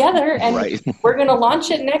thing together, and we're going to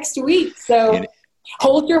launch it next week. So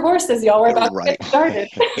hold your horses, y'all. We're about to get started.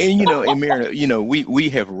 And Meredith, we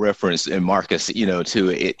have referenced, and Marcus, to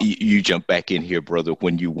it. You jump back in here, brother,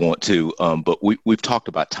 when you want to. But we've talked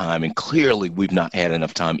about time, and clearly we've not had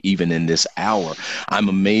enough time even in this hour. I'm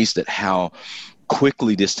amazed at how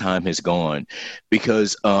quickly this time has gone,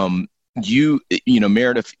 because Meredith,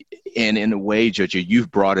 and in a way, JoJo, you've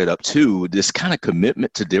brought it up too, this kind of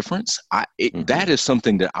commitment to difference. That is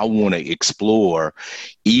something that I want to explore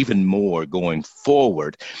even more going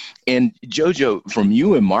forward. And JoJo, from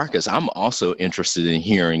you and Marcus, I'm also interested in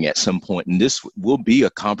hearing at some point, and this will be a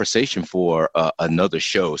conversation for another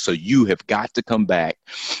show. So you have got to come back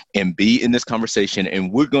and be in this conversation,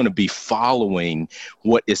 and we're going to be following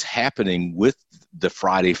what is happening with the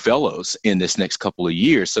Friday Fellows in this next couple of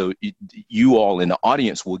years. So you all in the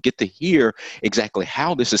audience will get to hear exactly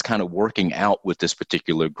how this is kind of working out with this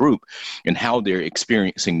particular group and how they're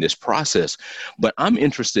experiencing this process. But I'm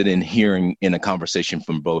interested in hearing in a conversation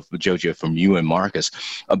from both JoJo, from you and Marcus,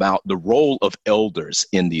 about the role of elders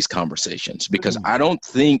in these conversations, because I don't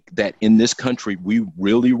think that in this country we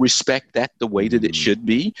really respect that the way that it should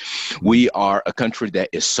be. We are a country that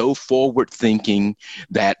is so forward thinking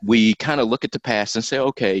that we kind of look at the past and say,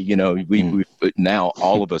 okay, we now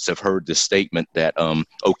all of us have heard this statement that,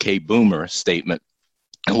 okay, boomer statement,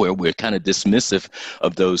 where we're kind of dismissive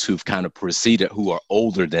of those who've kind of preceded, who are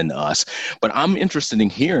older than us. But I'm interested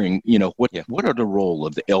in hearing, what are the role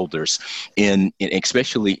of the elders in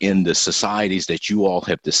especially in the societies that you all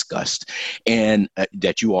have discussed and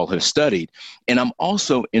that you all have studied. And I'm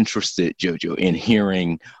also interested, JoJo, in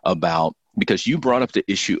hearing about, because you brought up the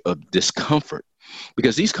issue of discomfort,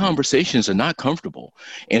 because these conversations are not comfortable.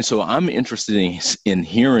 And so I'm interested in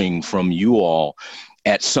hearing from you all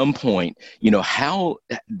at some point, how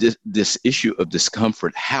this issue of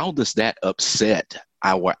discomfort, how does that upset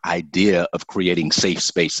our idea of creating safe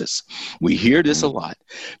spaces? We hear this a lot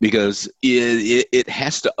because it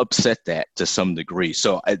has to upset that to some degree.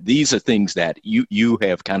 So these are things that you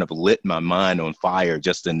have kind of lit my mind on fire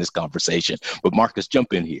just in this conversation. But Marcus,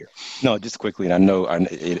 jump in here. No, just quickly, and I know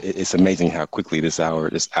it's amazing how quickly this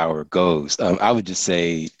hour goes. I would just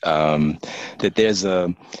say that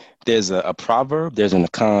there's a proverb, there's an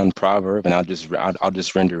Akan proverb, and I'll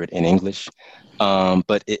just render it in English.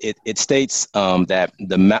 But it states that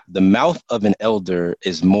the mouth of an elder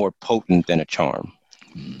is more potent than a charm,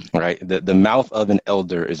 right? The mouth of an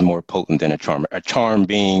elder is more potent than a charm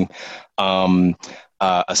being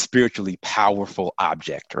a spiritually powerful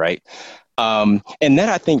object, right? And that,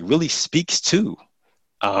 I think, really speaks to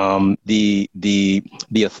the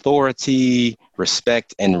authority,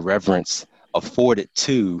 respect, and reverence afforded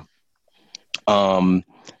to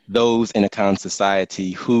those in a Akan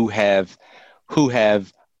society who have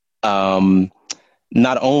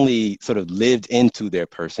not only sort of lived into their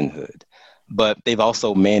personhood, but they've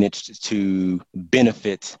also managed to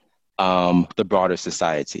benefit the broader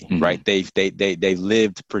society, right? They've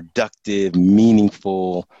lived productive,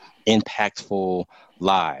 meaningful, impactful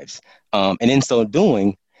lives, and in so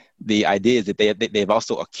doing, the idea is that they've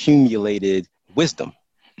also accumulated wisdom.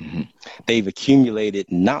 They've accumulated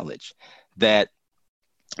knowledge that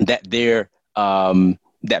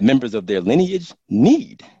members of their lineage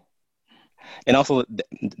need, and also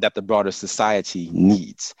that the broader society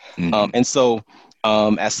needs. And so,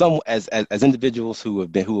 as individuals who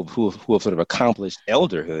have sort of accomplished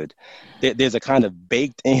elderhood, there's a kind of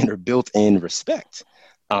baked in or built in respect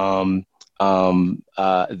there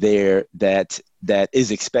that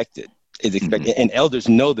is expected. And elders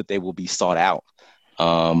know that they will be sought out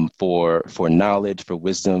for knowledge, for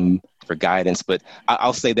wisdom, for guidance. But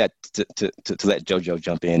I'll say that to let JoJo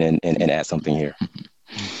jump in and add something here.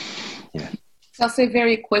 Yeah. So I'll say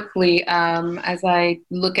very quickly, as I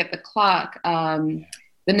look at the clock, the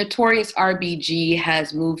notorious RBG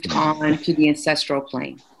has moved on to the ancestral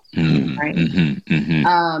plane. Right?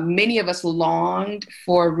 Many of us longed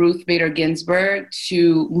for Ruth Bader Ginsburg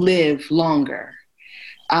to live longer.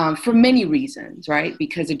 For many reasons, right?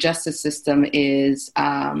 Because the justice system is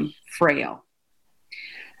frail.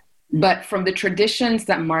 But from the traditions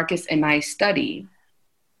that Marcus and I study,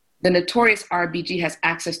 the notorious RBG has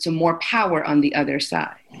access to more power on the other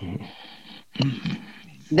side.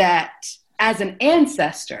 That as an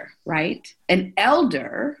ancestor, right? An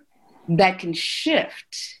elder that can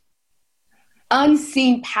shift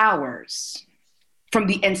unseen powers from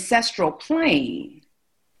the ancestral plane,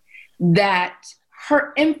 that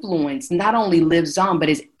her influence not only lives on, but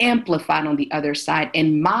is amplified on the other side.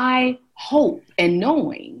 And my hope and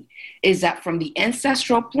knowing is that from the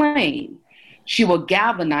ancestral plane, she will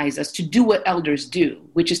galvanize us to do what elders do,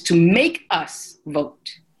 which is to make us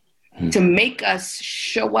vote, to make us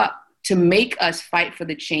show up, to make us fight for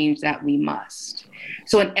the change that we must.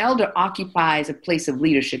 So an elder occupies a place of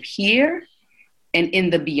leadership here and in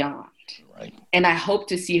the beyond. Right. And I hope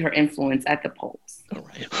to see her influence at the polls. All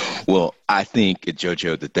right. Well, I think,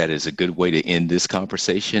 JoJo, that is a good way to end this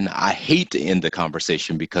conversation. I hate to end the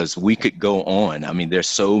conversation because we could go on. I mean, there's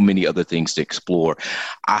so many other things to explore.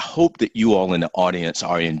 I hope that you all in the audience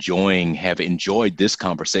have enjoyed this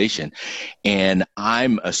conversation. And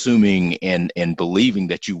I'm assuming and believing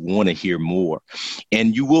that you want to hear more.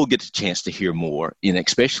 And you will get the chance to hear more, and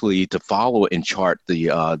especially to follow and chart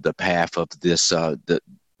the path of this, the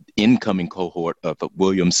incoming cohort of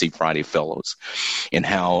William C. Friday Fellows, and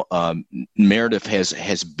how Meredith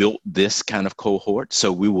has built this kind of cohort.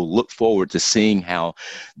 So we will look forward to seeing how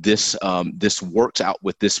this works out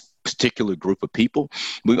with this particular group of people.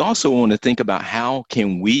 We also want to think about how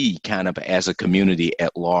can we kind of, as a community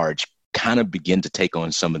at large, kind of begin to take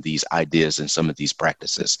on some of these ideas and some of these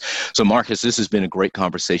practices. So Marcus, this has been a great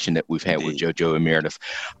conversation that we've had with JoJo and Meredith.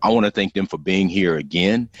 I want to thank them for being here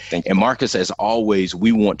again. Thank you. And Marcus, as always,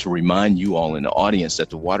 we want to remind you all in the audience that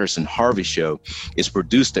the Watterson Harvey Show is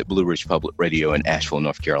produced at Blue Ridge Public Radio in Asheville,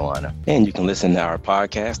 North Carolina. And you can listen to our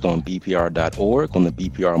podcast on bpr.org, on the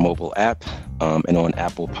BPR mobile app, and on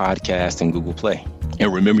Apple Podcasts and Google Play.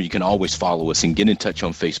 And remember, you can always follow us and get in touch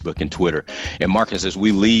on Facebook and Twitter. And Marcus, as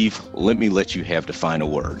we leave, let you have the final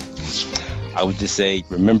word. I would just say,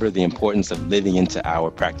 remember the importance of living into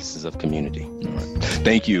our practices of community. All right.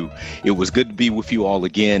 Thank you. It was good to be with you all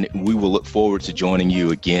again. We will look forward to joining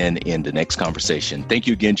you again in the next conversation. Thank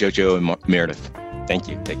you again, JoJo and Meredith. Thank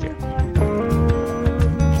you. Take care.